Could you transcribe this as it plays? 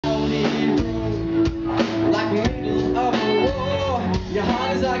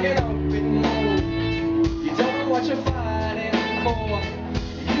what you're fighting for.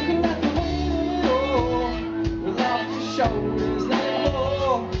 You can have the weight of it all. Roll off your shoulders, let it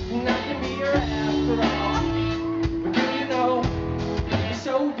go. Not to be your after all. But do you know, you're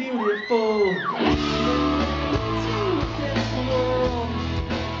so beautiful. Against the world,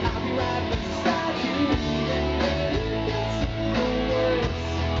 I'll be right beside you. Even when it gets a little worse,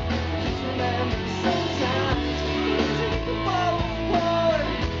 just remember sometimes things that can fall apart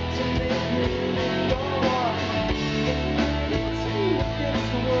to make room in your heart. Against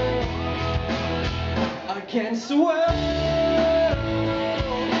the world, against the world.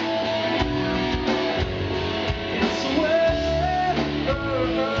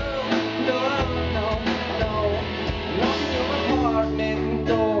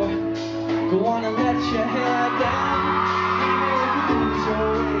 Go on and let your hair down, even if you lose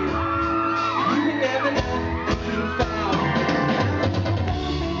your way. You can never know if you found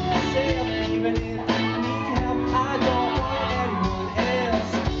yourself, even if you need help. I don't want anyone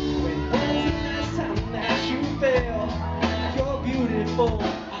else. When was the last time that you felt you're beautiful?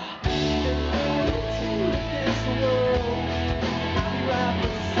 Even when it's you against the world, I'll be right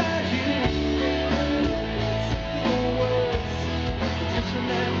beside you. Even when it's a little worse, just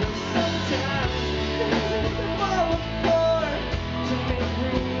remember sometimes things that can fall apart to make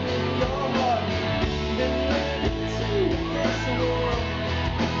room in your heart. Even when it's you against the world.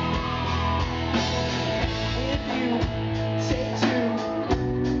 If you take two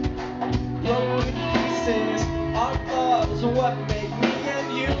broken pieces, our flaws are what make me and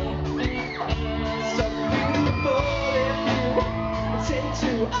you so beautiful. If you take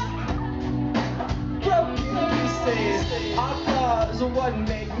two broken pieces, our flaws are what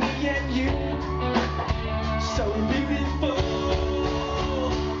make me and you so beautiful.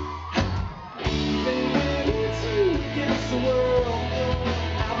 Even when it's you against the world,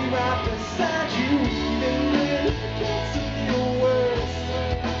 I'll be right beside you. Even when it gets a little worse,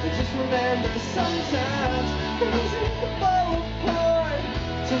 just remember sometimes things that can fall apart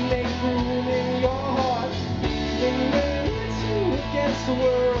to make room in your heart. Even when it's you against the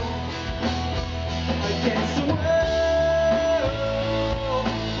world, against the world.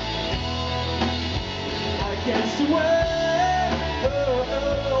 Against the world,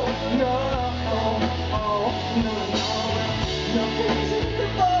 no, things that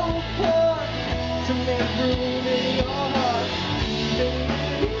can fall apart to make room in your heart. Even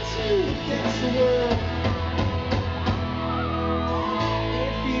when it's you against the world.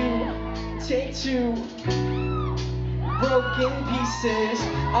 If you take two broken pieces,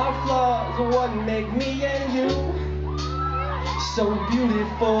 our flaws are what make me and you so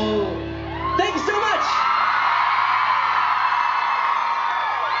beautiful. Thank you so much.